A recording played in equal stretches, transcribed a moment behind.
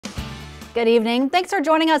Good evening. Thanks for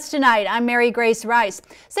joining us tonight. I'm Mary Grace Rice.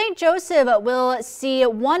 St. Joseph will see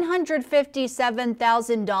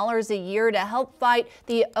 $157,000 a year to help fight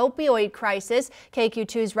the opioid crisis.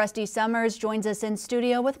 KQ2's Rusty Summers joins us in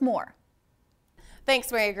studio with more.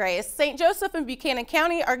 Thanks, Mary Grace. St. Joseph and Buchanan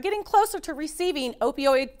County are getting closer to receiving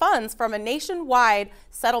opioid funds from a nationwide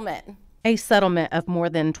settlement. A settlement of more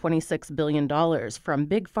than $26 billion from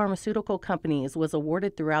big pharmaceutical companies was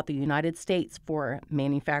awarded throughout the United States for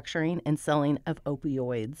manufacturing and selling of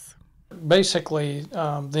opioids. Basically,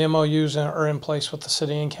 the MOUs are in place with the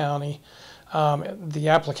city and county. The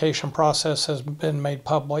application process has been made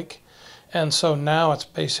public, and so now it's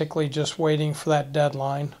basically just waiting for that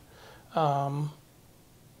deadline. And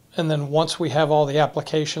then once we have all the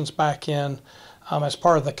applications back in, as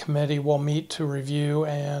part of the committee, we'll meet to review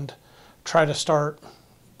and try to start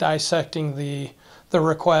dissecting the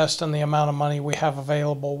request and the amount of money we have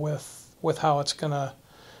available with how it's going to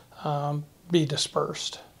be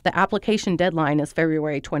dispersed. The application deadline is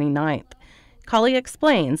February 29th. Colley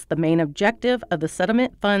explains the main objective of the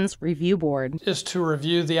Settlement Funds Review Board is to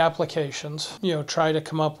review the applications, try to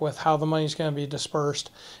come up with how the money is going to be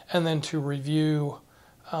dispersed, and then to review,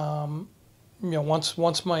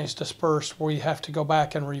 once money is dispersed, we have to go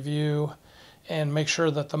back and review and make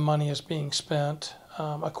sure that the money is being spent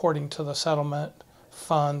according to the settlement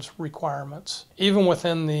funds requirements. Even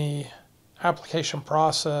within the application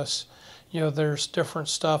process, there's different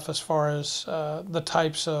stuff as far as the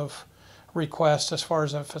types of requests, as far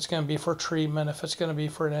as if it's going to be for treatment, if it's going to be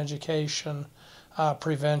for an education,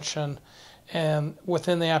 prevention. And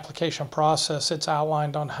within the application process, it's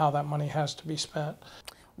outlined on how that money has to be spent.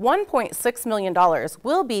 $1.6 million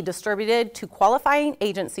will be distributed to qualifying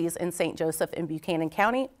agencies in St. Joseph and Buchanan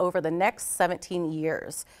County over the next 17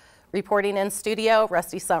 years. Reporting in studio,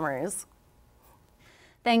 Rusty Summers.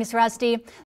 Thanks, Rusty.